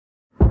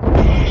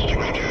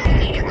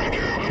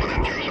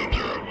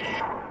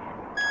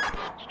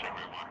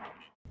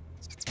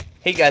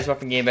Hey guys,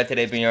 welcome to Game Back.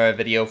 Today being a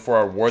video for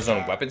our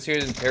Warzone weapon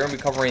series, and today we're going to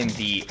be covering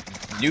the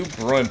new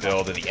Bruen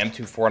build of the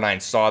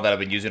M249 SAW that I've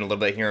been using a little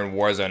bit here in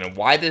Warzone, and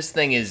why this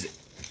thing is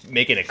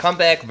making a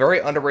comeback. Very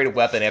underrated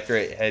weapon after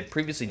it had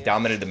previously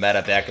dominated the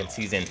meta back in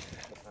Season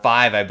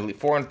 5, I believe,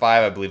 4 and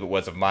 5, I believe it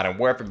was, of Modern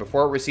Warfare,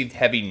 before it received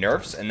heavy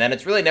nerfs, and then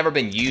it's really never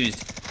been used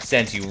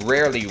since. You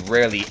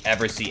rarely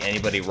ever see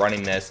anybody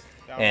running this,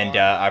 and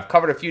I've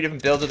covered a few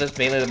different builds of this,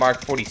 mainly the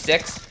Mark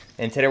 46.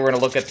 And today we're going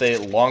to look at the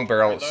long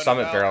barrel,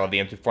 summit barrel of the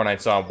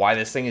M249 SAW, and why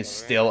this thing is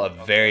still a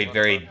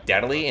very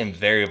deadly and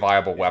very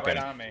viable weapon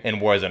in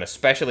Warzone,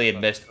 especially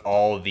amidst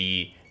all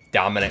the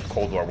dominant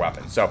Cold War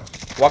weapons. So,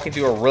 walking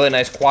through a really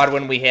nice quad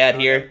win we had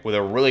here with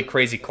a really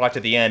crazy clutch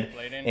at the end,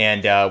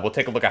 and we'll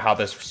take a look at how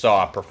this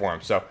SAW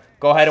performs. So,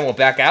 go ahead and we'll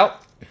back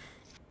out,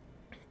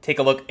 take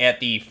a look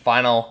at the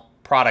final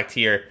product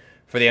here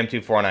for the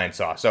M249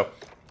 SAW. So,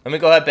 let me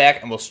go ahead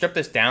back and we'll strip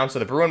this down. So,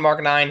 the Bruen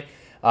MK9.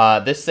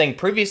 This thing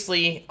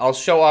previously, I'll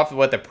show off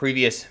what the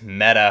previous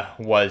meta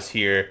was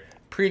here.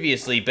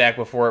 Previously, back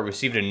before it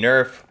received a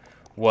nerf,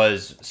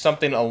 was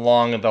something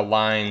along the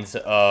lines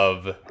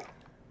of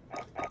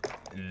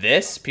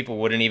this. People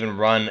wouldn't even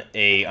run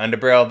a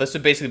underbarrel. This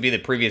would basically be the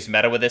previous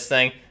meta with this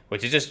thing,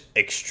 which is just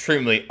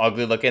extremely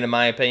ugly looking in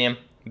my opinion.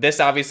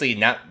 This obviously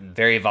not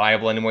very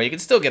viable anymore. You can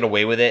still get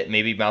away with it,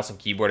 maybe mouse and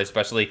keyboard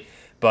especially,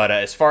 but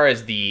as far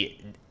as the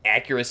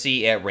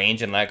accuracy at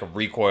range and lack of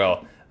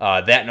recoil,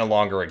 that no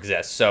longer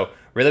exists. So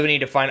really we need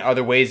to find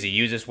other ways to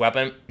use this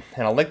weapon.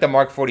 And I'll link the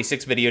Mark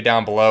 46 video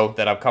down below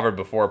that I've covered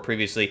before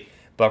previously.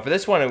 But for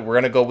this one, we're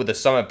going to go with the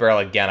summit barrel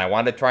again. I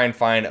wanted to try and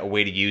find a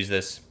way to use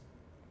this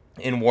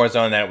in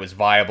Warzone that it was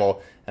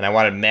viable. And I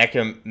wanted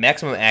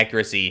maximum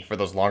accuracy for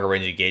those longer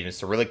range engagements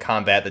to really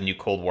combat the new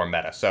Cold War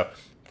meta. So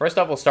first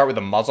off, we'll start with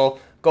the muzzle.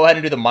 Go ahead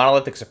and do the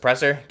monolithic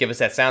suppressor. Give us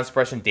that sound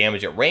suppression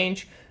damage at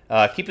range.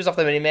 Keep us off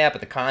the minimap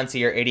with the cons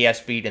here, ADS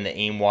speed and the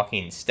aim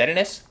walking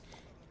steadiness.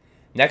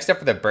 Next up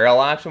for the barrel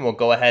option, we'll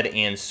go ahead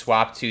and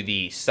swap to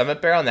the summit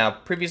barrel. Now,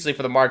 previously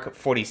for the Mark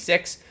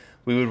 46,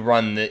 we would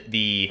run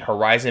the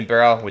horizon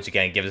barrel, which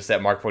again gives us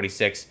that Mark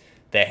 46,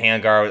 that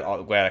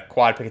handguard, we got a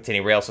quad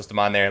Picatinny rail system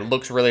on there. It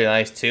looks really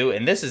nice too,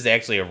 and this is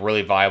actually a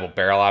really viable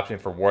barrel option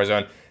for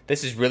Warzone.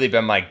 This has really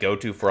been my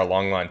go-to for a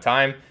long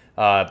time.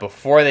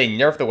 Before they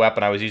nerfed the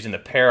weapon, I was using the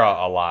Para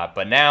a lot,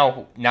 but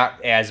now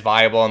not as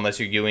viable unless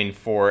you're going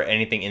for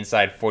anything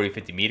inside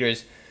 40-50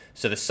 meters.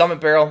 So the summit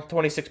barrel,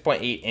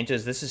 26.8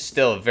 inches. This is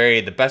still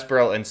the best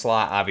barrel in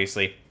slot,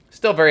 obviously.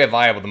 Still very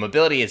viable. The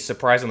mobility is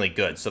surprisingly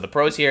good. So the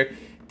pros here,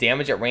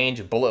 damage at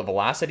range, bullet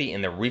velocity,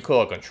 and the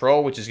recoil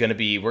control, which is going to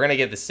be, we're going to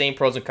get the same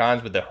pros and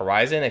cons with the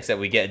horizon, except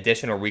we get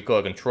additional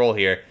recoil control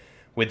here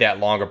with that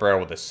longer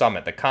barrel with the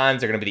summit. The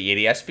cons are going to be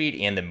the ADS speed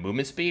and the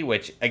movement speed,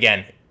 which,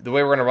 again, the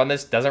way we're going to run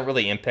this doesn't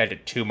really impact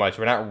it too much.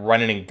 We're not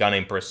running and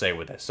gunning per se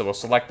with this. So we'll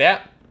select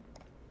that.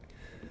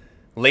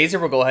 Laser,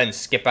 we'll go ahead and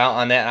skip out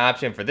on that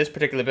option for this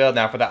particular build.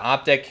 Now for the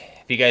optic,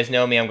 if you guys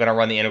know me, I'm going to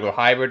run the Integral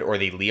Hybrid or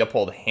the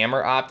Leopold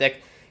Hammer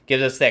optic.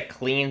 Gives us that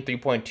clean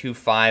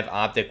 3.25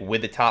 optic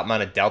with the top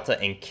mounted delta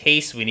in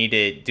case we need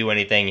to do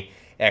anything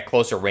at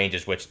closer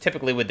ranges, which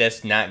typically with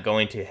this, not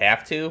going to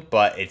have to,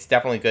 but it's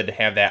definitely good to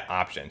have that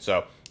option.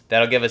 So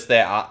that'll give us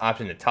that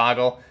option to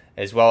toggle,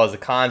 as well as the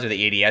cons or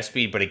the ADS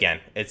speed. But again,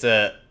 it's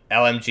a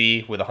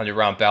LMG with a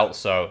 100-round belt,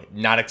 so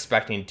not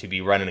expecting to be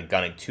running and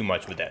gunning too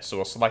much with this. So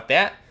we'll select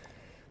that.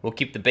 We'll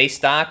keep the base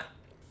stock.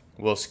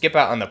 We'll skip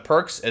out on the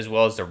perks as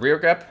well as the rear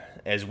grip,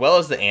 as well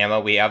as the ammo.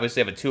 We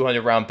obviously have a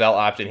 200-round belt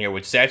option here,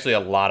 which is actually a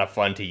lot of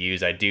fun to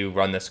use. I do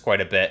run this quite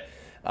a bit.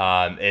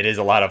 It is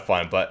a lot of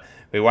fun, but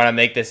we want to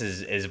make this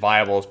as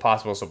viable as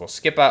possible, so we'll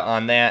skip out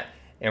on that.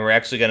 And we're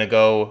actually going to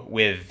go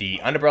with the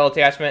underbarrel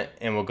attachment,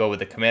 and we'll go with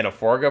the Commando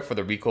foregrip for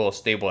the recoil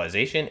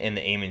stabilization and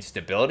the aiming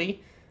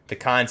stability. The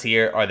cons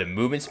here are the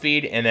movement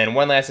speed, and then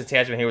one last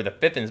attachment here with the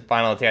fifth and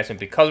final attachment.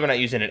 Because we're not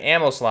using an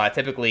ammo slot,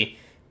 typically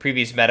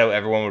previous meta,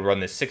 everyone would run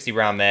this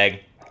 60-round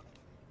mag.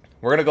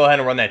 We're going to go ahead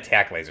and run that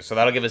tack laser. So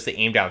that'll give us the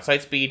aim down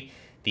sight speed,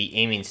 the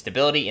aiming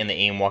stability, and the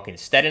aim walking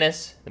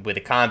steadiness, with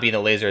the con being the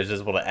laser is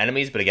visible to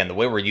enemies. But again, the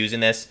way we're using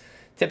this,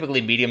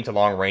 typically medium to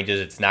long ranges,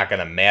 it's not going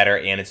to matter,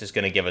 and it's just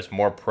going to give us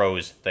more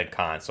pros than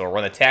cons. So we'll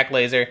run the tack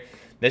laser.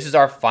 This is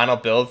our final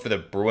build for the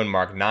Bruen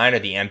MK9 or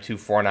the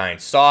M249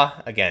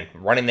 SAW. Again,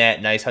 running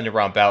that nice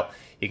 100-round belt.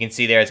 You can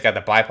see there it's got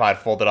the bipod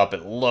folded up.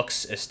 It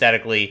looks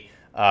aesthetically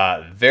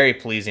very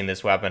pleasing,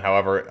 this weapon.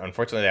 However,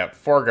 unfortunately,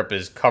 that foregrip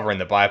is covering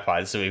the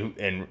bipod. So,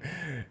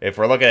 if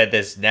we're looking at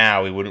this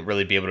now, we wouldn't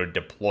really be able to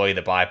deploy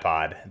the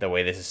bipod the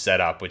way this is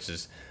set up, which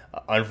is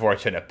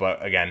unfortunate.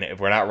 But again, if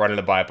we're not running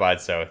the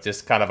bipod, so it's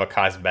just kind of a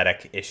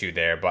cosmetic issue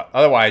there. But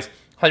otherwise,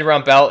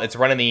 100-round belt. It's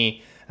running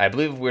the, I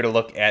believe if we were to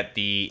look at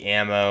the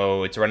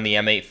ammo, it's running the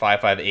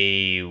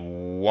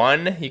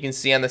M855A1. You can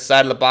see on the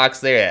side of the box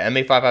there,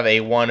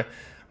 M855A1.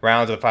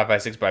 Rounds with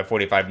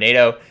 5.56x45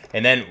 NATO.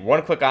 And then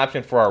one quick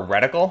option for our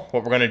reticle.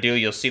 What we're going to do,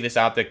 you'll see this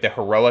optic, the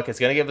Heroic. It's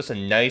going to give us a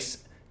nice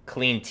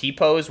clean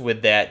T-pose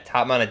with that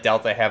top mounted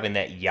delta having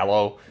that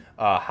yellow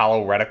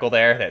hollow reticle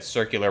there, that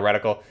circular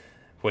reticle,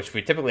 which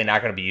we're typically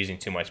not going to be using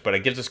too much, but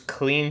it gives us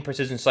clean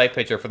precision sight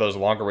picture for those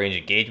longer range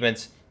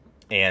engagements.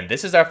 And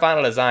this is our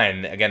final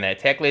design. Again, that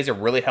attack laser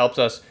really helps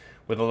us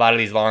with a lot of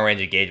these long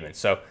range engagements.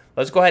 So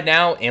let's go ahead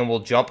now and we'll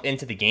jump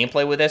into the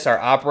gameplay with this. Our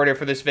operator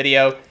for this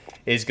video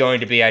is going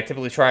to be, I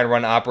typically try and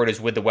run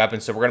operators with the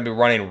weapons, so we're going to be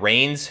running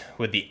Reigns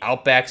with the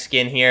Outback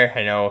skin here.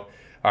 I know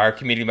our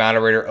community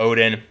moderator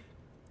Odin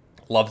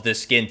loves this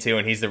skin too,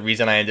 and he's the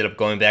reason I ended up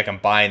going back and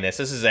buying this.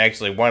 This is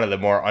actually one of the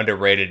more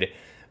underrated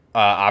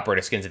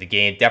operator skins of the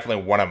game.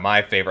 Definitely one of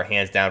my favorite,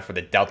 hands down, for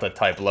the Delta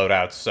type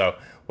loadouts. So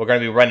we're going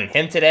to be running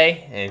him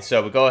today, and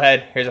so we go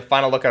ahead. Here's a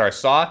final look at our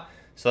SAW.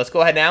 So let's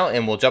go ahead now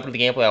and we'll jump into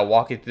the gameplay. I'll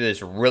walk you through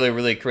this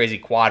really crazy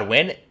quad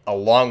win,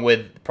 along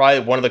with probably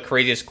one of the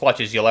craziest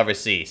clutches you'll ever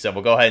see. So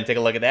we'll go ahead and take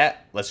a look at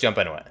that. Let's jump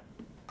into it.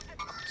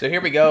 So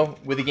here we go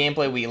with the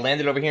gameplay. We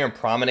landed over here in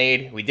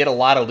Promenade. We did a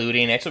lot of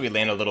looting. Actually, we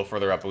landed a little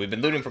further up, but we've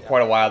been looting for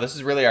quite a while. This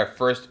is really our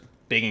first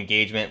big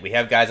engagement. We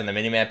have guys on the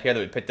minimap here that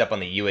we picked up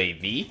on the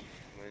UAV.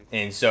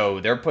 And so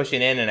they're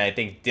pushing in, and I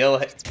think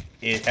Dill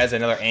has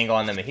another angle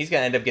on them, and he's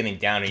going to end up getting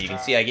down here. You can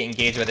see I get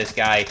engaged with this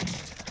guy.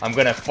 I'm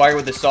going to fire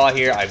with the SAW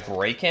here. I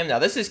break him. Now,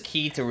 this is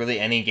key to really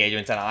any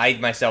engagements, and I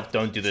myself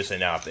don't do this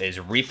enough, is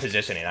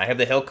repositioning. I have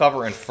the hill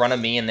cover in front of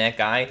me and that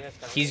guy.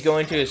 He's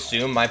going to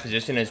assume my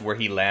position is where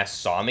he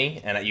last saw me,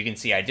 and you can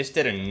see I just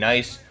did a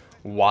nice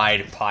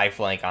wide pie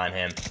flank on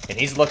him, and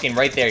he's looking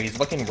right there. He's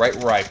looking right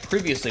where I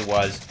previously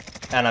was,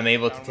 and I'm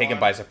able to take him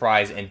by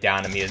surprise and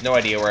down him. He has no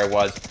idea where I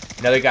was.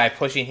 Another guy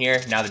pushing here.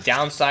 Now, the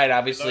downside,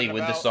 obviously,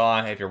 with the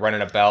SAW, if you're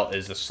running a belt,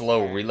 is the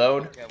slow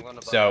reload.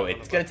 So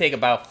it's going to take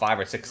about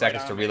 5 or 6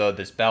 seconds to reload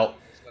this belt.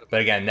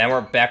 But again, then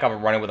we're back up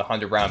and running with a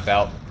 100-round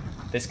belt.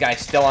 This guy's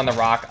still on the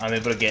rock. I'm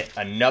able to get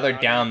another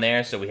down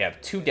there, so we have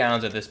 2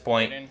 downs at this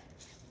point.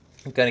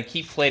 I'm going to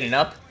keep plating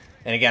up.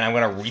 And again, I'm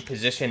going to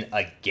reposition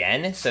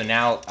again. So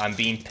now I'm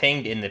being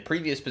pinged in the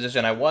previous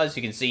position I was.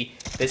 You can see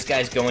this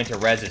guy's going to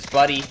res his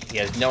buddy. He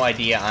has no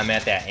idea I'm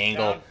at that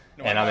angle,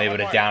 and I'm able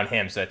to down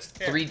him. So it's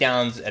 3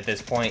 downs at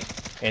this point.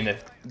 And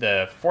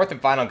the fourth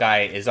and final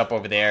guy is up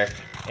over there.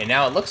 And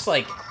now it looks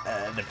like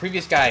the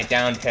previous guy I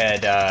downed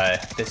had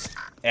this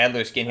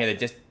Adler skin here that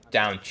just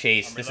downed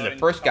Chase. This is the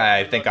first guy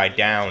I think I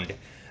downed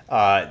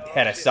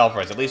had a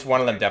self-res. At least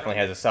one of them definitely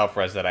has a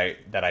self-res that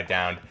I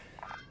downed.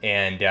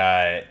 And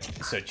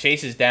so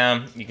Chase is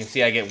down. You can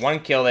see I get 1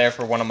 kill there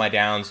for one of my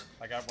downs.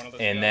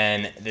 And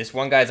then this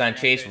one guy's on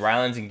Chase.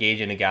 Ryland's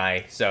engaging a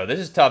guy. So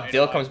this is tough.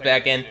 Dill comes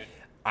back in.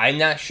 I'm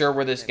not sure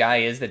where this guy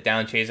is that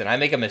down Chase, and I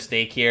make a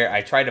mistake here. I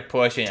tried to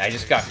push, and I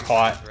just got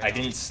caught. I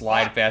didn't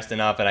slide fast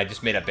enough, and I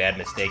just made a bad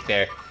mistake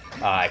there.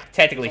 I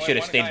technically should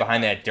have stayed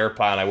behind that dirt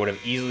pile, and I would have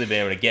easily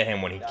been able to get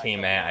him when he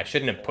came at. I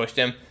shouldn't have pushed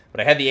him, but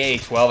I had the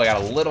AA-12. I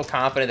got a little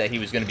confident that he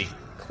was going to be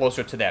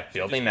closer to that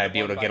building, and I'd be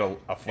able to get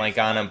a flank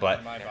on him. But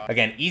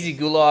again, easy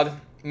gulag.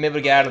 I'm able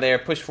to get out of there,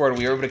 push forward.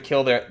 We were able to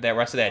kill that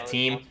rest of that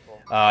team.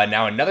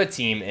 Now another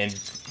team in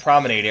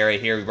Promenade area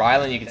here.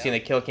 Ryland, you can see in the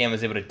kill cam,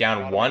 was able to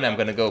down 1. I'm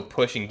going to go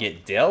push and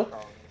get Dill.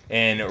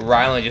 And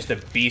Ryland, just a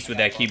beast with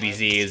that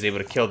QBZ, is able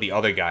to kill the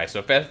other guy.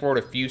 So fast forward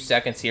a few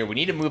seconds here. We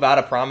need to move out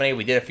of Promenade.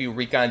 We did a few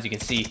recons. You can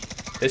see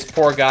this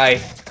poor guy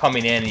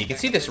coming in. And you can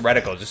see this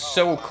reticle, just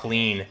so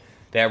clean.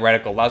 That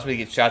reticle allows me to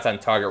get shots on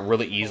target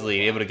really easily.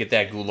 Be able to get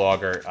that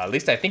gulagger. At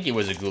least I think he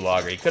was a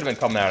gulagger. He could have been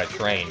coming out of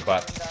train.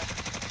 But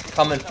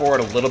coming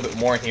forward a little bit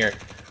more here.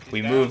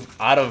 We move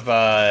out of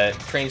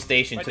train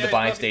station to the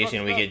buying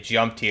station. We get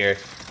jumped here.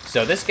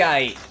 So this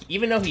guy,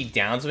 even though he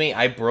downs me,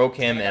 I broke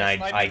him, and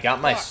I got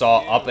my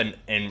SAW up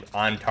and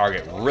on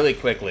target really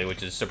quickly,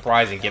 which is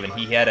surprising given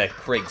he had a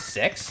Krig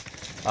 6.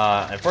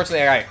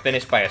 Unfortunately, I got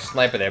finished by a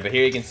sniper there, but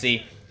here you can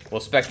see,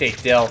 we'll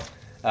spectate Dill.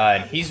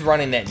 And he's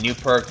running that new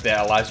perk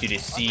that allows you to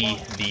see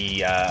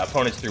the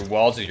opponents through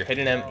walls as you're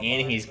hitting them,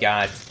 and he's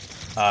got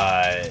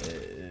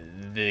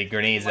the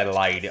grenades that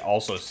allow you to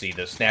also see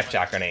the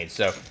snapshot grenades.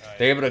 So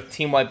they're able to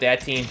team wipe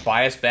that team,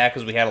 buy us back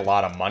because we had a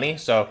lot of money.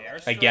 So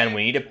again,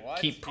 we need to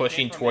keep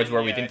pushing towards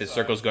where we think the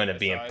circle is going to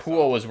be. And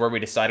pool was where we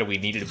decided we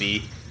needed to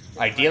be.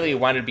 Ideally, we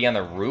wanted to be on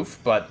the roof,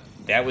 but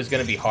that was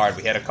going to be hard.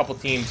 We had a couple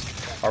teams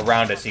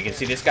around us. You can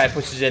see this guy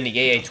pushes in the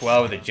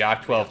AA-12, the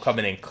Jock-12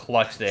 coming in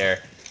clutch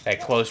there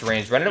at close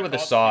range. Running it with the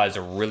SAW is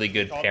a really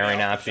good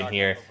pairing option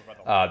here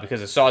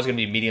because the SAW is going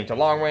to be medium to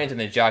long range, and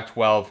the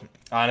Jock-12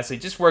 honestly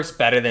just works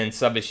better than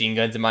submachine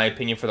guns in my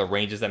opinion for the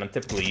ranges that I'm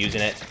typically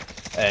using it.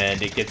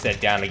 And it gets that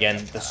down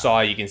again. The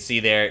SAW, you can see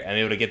there, I'm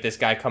able to get this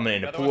guy coming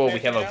into pool. We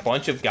have a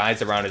bunch of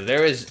guys around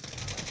us.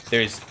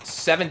 There's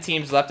 7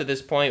 teams left at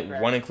this point,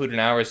 1 including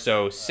ours,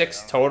 so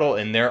 6 total,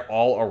 and they're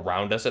all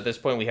around us at this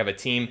point. We have a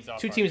team,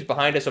 2 teams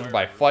behind us over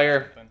by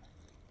fire.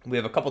 We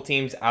have a couple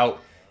teams out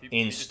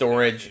in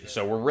storage,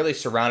 so we're really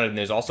surrounded, and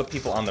there's also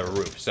people on the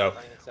roof. So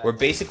we're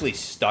basically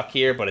stuck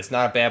here, but it's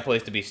not a bad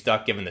place to be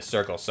stuck given the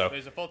circle. So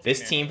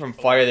this team from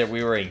fire that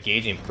we were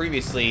engaging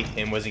previously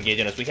and was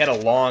engaging us, we had a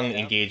long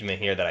engagement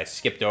here that I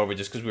skipped over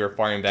just because we were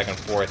firing back and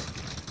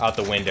forth out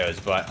the windows.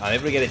 But I'm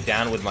able to get it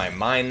down with my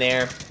mine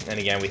there. And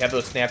again, we have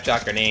those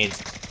snapshot grenades.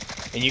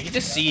 And you can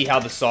just see how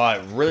the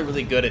SAW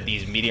really good at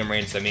these medium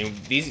ranges. I mean,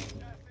 these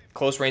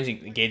close range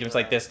engagements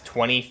like this,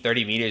 20,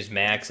 30 meters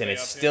max, and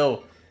it's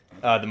still,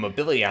 the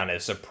mobility on it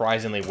is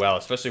surprisingly well,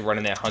 especially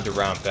running that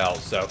 100-round belt.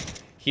 So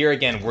here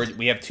again,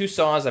 we have 2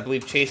 SAWs. I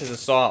believe Chase has a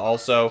SAW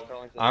also.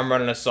 I'm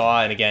running a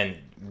SAW, and again,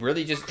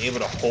 really just able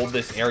to hold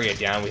this area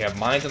down. We have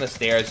mines on the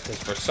stairs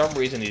because for some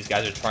reason these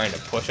guys are trying to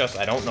push us.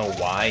 I don't know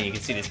why. You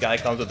can see this guy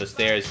comes up the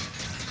stairs.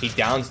 He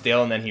downs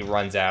Dale, and then he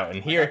runs out.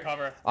 And here,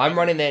 I'm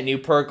running that new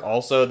perk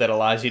also that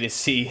allows you to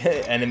see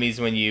enemies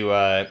when you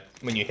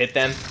hit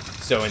them.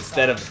 So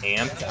instead of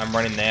amped, I'm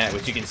running that,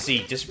 which you can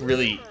see just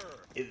really,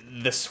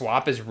 the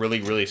swap is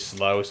really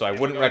slow. So I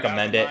wouldn't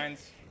recommend it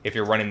if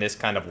you're running this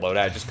kind of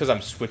loadout, just because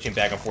I'm switching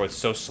back and forth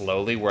so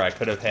slowly where I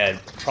could have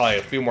had probably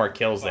a few more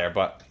kills there.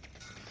 But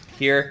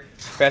here,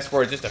 fast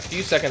forward just a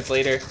few seconds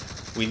later,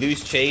 we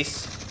lose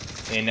Chase,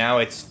 and now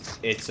it's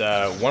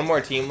one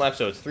more team left,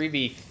 so it's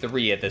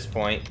 3v3 at this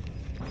point.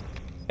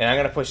 And I'm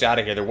gonna push out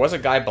of here. There was a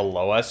guy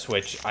below us,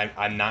 which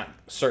I'm not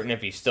certain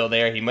if he's still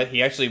there.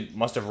 He actually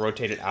must have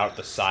rotated out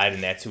the side,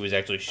 and that's who was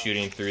actually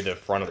shooting through the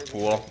front of the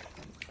pool.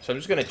 So I'm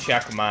just gonna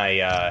check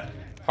my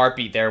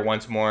heartbeat there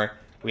once more.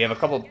 We have a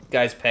couple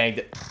guys pinged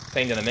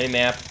on the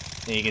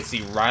minimap, and you can see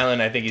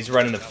Rylan. I think he's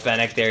running the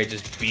Fennec there,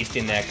 just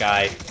beasting that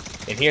guy.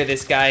 And here,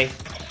 this guy,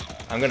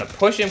 I'm gonna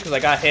push him because I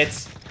got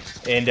hits.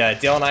 And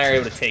Dale and I are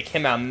able to take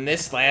him out. And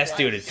this last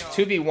dude, it's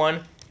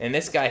 2v1, and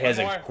this guy has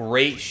a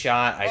great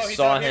shot. I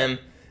saw him,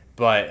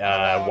 but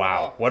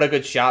wow, what a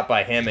good shot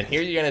by him. And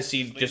here you're gonna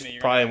see just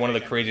probably one of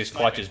the craziest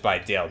clutches by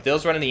Dale.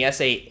 Dale's running the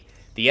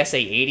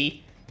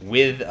SA80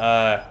 with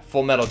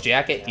full metal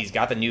jacket. He's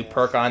got the new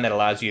perk on that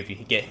allows you, if you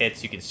get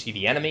hits, you can see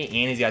the enemy,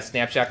 and he's got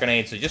snapshot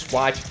grenades. So just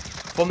watch,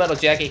 full metal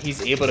jacket.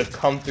 He's able to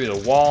come through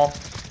the wall.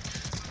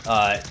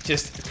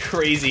 Just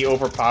crazy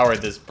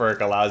overpowered this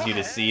perk allows you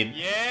to see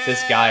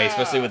this guy,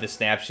 especially with the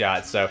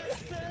snapshot. So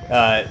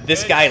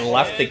this guy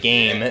left the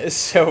game,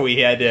 so we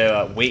had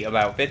to wait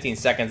about 15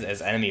 seconds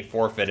as enemy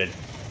forfeited.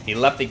 He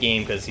left the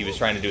game because he was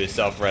trying to do his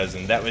self-res,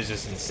 and that was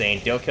just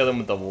insane. Dale killed him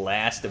with the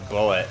last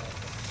bullet.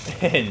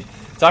 And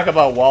talk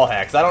about wall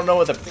hacks. I don't know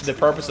what the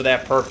purpose of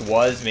that perk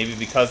was. Maybe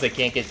because they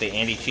can't get the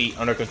anti-cheat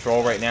under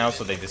control right now,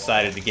 so they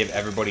decided to give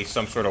everybody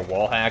some sort of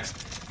wall hacks.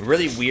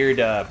 Really weird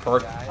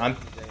perk. I'm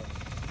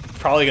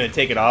probably going to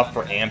take it off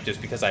for amp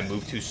just because I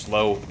move too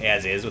slow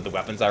as is with the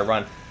weapons I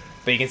run.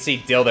 But you can see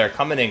Dill there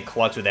coming in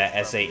clutch with that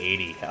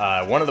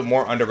SA80. One of the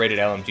more underrated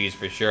LMGs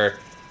for sure.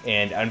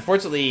 And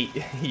unfortunately,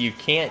 you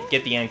can't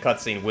get the end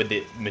cutscene with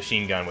the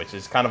machine gun, which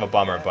is kind of a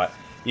bummer. But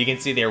you can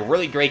see they're a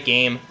really great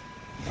game.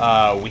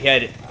 We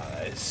had,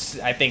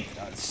 I think,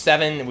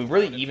 7. We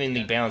really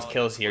evenly balanced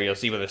kills here, you'll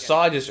see. But the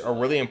SAW is just a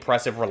really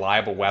impressive,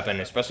 reliable weapon,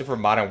 especially for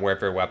modern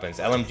warfare weapons.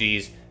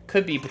 LMGs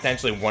could be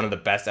potentially one of the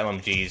best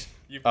LMGs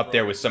up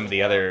there with some of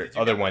the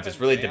other ones.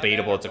 It's really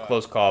debatable. It's a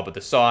close call, but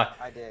the SAW,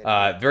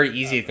 very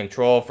easy to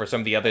control for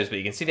some of the others. But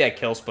you can see that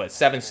kill split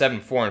 7,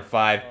 7, 4, and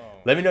 5.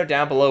 Let me know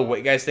down below what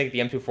you guys think of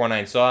the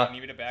M249 SAW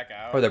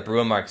or the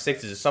Bruen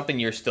MK9. Is it something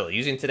you're still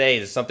using today?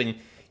 Is it something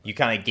you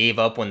kind of gave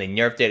up when they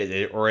nerfed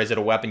it, or is it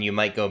a weapon you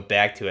might go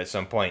back to at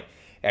some point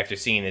after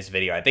seeing this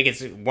video? I think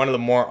it's one of the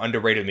more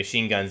underrated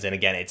machine guns, and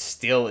again, it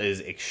still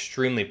is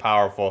extremely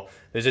powerful.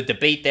 There's a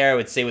debate there, I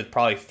would say, with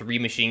probably 3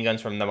 machine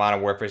guns from the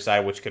Modern Warfare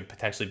side, which could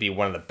potentially be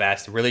one of the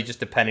best, really just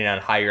depending on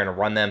how you're going to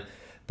run them.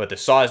 But the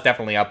SAW is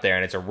definitely up there,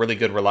 and it's a really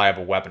good,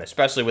 reliable weapon,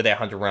 especially with that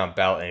 100-round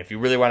belt. And if you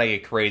really want to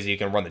get crazy, you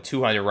can run the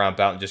 200-round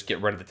belt and just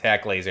get rid of the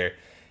tac laser.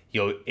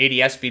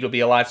 ADS speed will be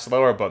a lot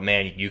slower, but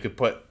man, you could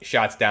put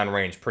shots down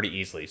range pretty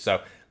easily.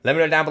 So let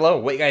me know down below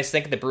what you guys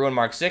think of the Bruen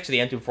MK9 or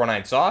the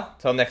M249 SAW.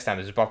 Till next time,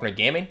 this is Buffner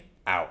Gaming,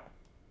 out.